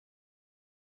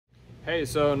Hey,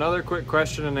 so another quick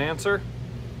question and answer.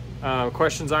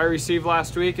 Questions I received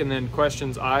last week and then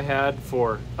questions I had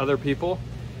for other people.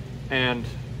 And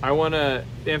I want to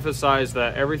emphasize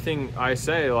that everything I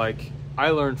say, like,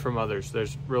 I learned from others.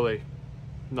 There's really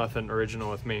nothing original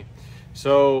with me.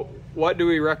 So what do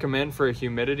we recommend for a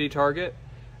humidity target?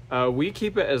 We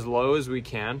keep it as low as we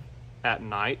can at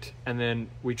night, and then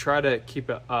we try to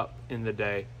keep it up in the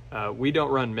day. We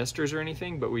don't run misters or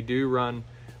anything, but we do run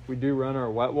our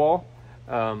wet wall,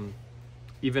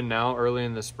 even now early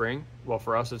in the spring. Well,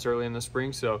 for us it's early in the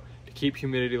spring, so to keep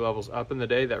humidity levels up in the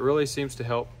day, that really seems to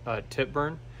help tip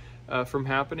burn from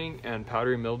happening and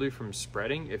powdery mildew from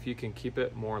spreading if you can keep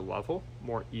it more level,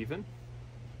 more even.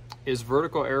 Is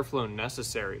vertical airflow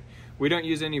necessary? We don't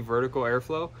use any vertical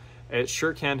airflow. It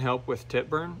sure can help with tip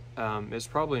burn. It's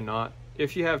probably not.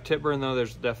 If you have tip burn though,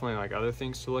 there's definitely like other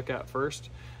things to look at first.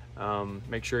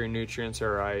 Make sure your nutrients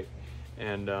are right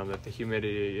and that the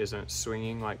humidity isn't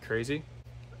swinging like crazy.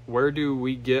 Where do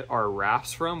we get our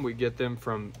rafts from? We get them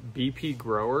from BP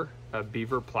Grower.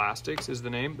 Beaver Plastics is the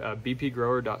name.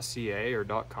 bpgrower.ca or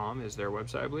 .com is their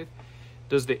website, I believe.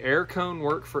 Does the air cone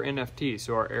work for NFT?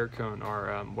 So our air cone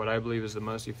are what I believe is the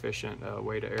most efficient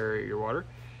way to aerate your water.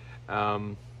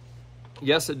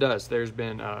 Yes, it does. There's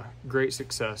been great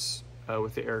success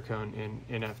with the air cone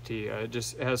in NFT.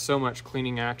 It has so much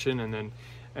cleaning action, and then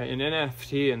in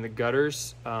NFT and the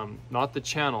gutters, not the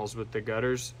channels, but the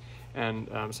gutters, and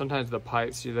sometimes the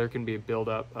pipes, there can be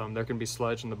buildup. There can be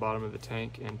sludge in the bottom of the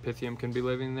tank, and pythium can be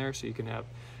living there, so you can have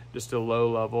just a low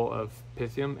level of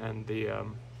pythium,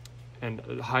 and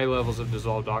high levels of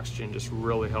dissolved oxygen just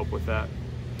really help with that.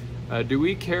 Do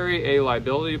we carry a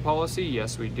liability policy?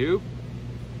 Yes, we do.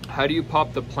 How do you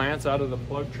pop the plants out of the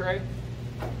plug tray?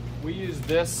 We use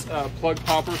this plug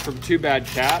popper from Two Bad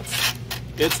Cats.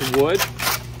 It's wood.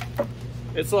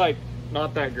 It's like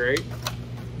not that great,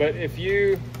 but if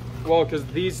you, well, because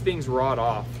these things rot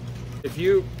off. If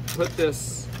you put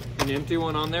this, an empty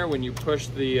one on there, when you push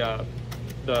the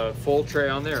full tray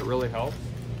on there, it really helps.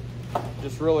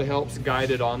 Just really helps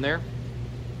guide it on there.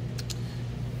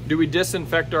 Do we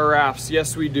disinfect our rafts?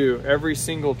 Yes, we do. Every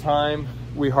single time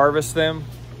we harvest them,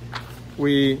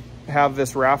 we have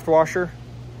this raft washer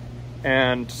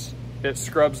and it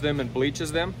scrubs them and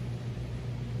bleaches them.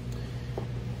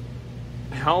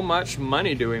 How much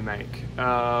money do we make?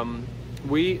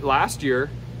 Last year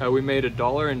we made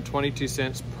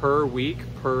 $1.22 per week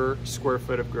per square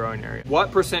foot of growing area.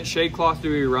 What percent shade cloth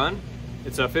do we run?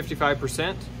 It's a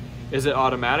 55%. Is it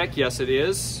automatic? Yes, it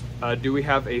is. Do we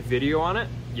have a video on it?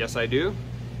 Yes, I do.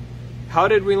 How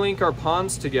did we link our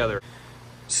ponds together?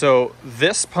 So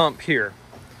this pump here,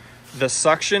 the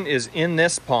suction is in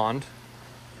this pond,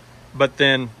 but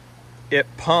then it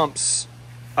pumps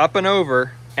up and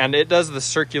over, and it does the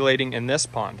circulating in this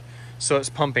pond. So it's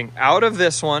pumping out of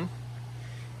this one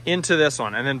into this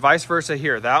one, and then vice versa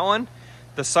here. That one,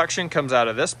 the suction comes out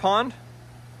of this pond,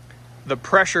 the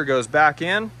pressure goes back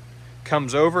in,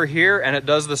 comes over here, and it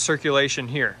does the circulation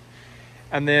here.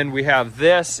 And then we have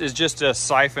this is just a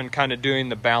siphon kind of doing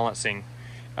the balancing.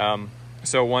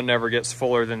 So one never gets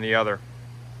fuller than the other.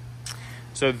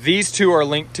 So these two are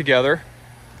linked together,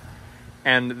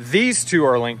 and these two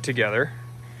are linked together.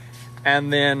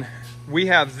 And then we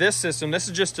have this system. This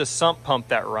is just a sump pump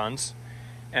that runs,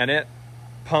 and it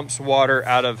pumps water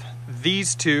out of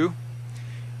these two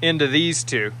into these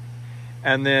two.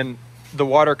 And then the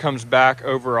water comes back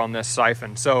over on this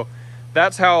siphon. So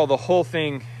that's how the whole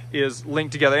thing is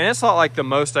linked together. And it's not like the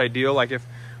most ideal, like if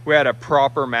we had a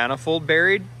proper manifold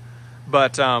buried,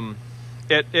 but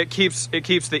it keeps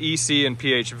the EC and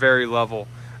pH very level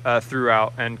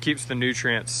throughout, and keeps the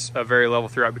nutrients very level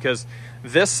throughout, because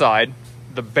this side,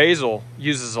 the basal,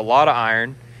 uses a lot of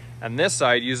iron, and this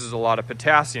side uses a lot of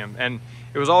potassium. And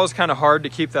it was always kind of hard to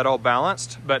keep that all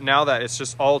balanced, but now that it's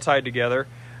just all tied together,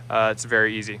 it's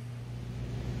very easy.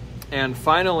 And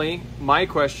finally, my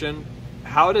question,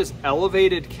 how does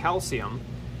elevated calcium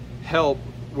help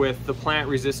with the plant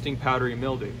resisting powdery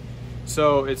mildew?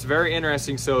 So it's very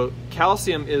interesting. So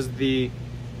calcium is the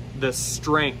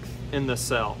strength in the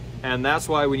cell, and that's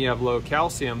why when you have low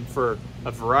calcium, for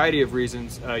a variety of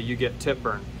reasons, you get tip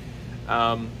burn.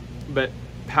 But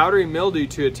powdery mildew,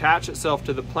 to attach itself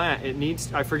to the plant, it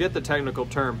needs, I forget the technical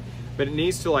term, but it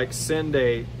needs to like send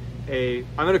I'm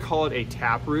going to call it a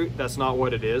tap root. That's not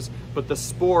what it is, but the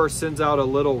spore sends out a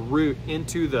little root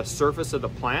into the surface of the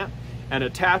plant and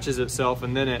attaches itself,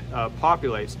 and then it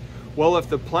populates. Well, if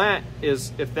the plant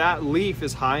is, if that leaf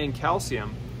is high in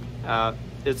calcium,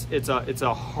 it's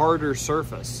a harder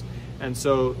surface, and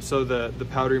so the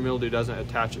powdery mildew doesn't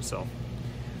attach itself.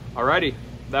 Alrighty,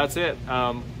 that's it.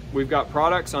 we've got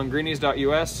products on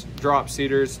greenies.us, drop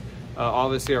seeders,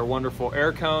 obviously our wonderful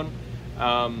air cone.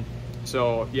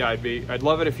 So yeah, I'd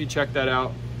love it if you check that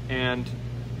out. And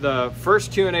the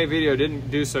first Q&A video didn't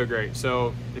do so great,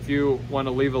 so if you want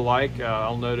to leave a like,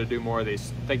 I'll know to do more of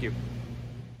these. Thank you.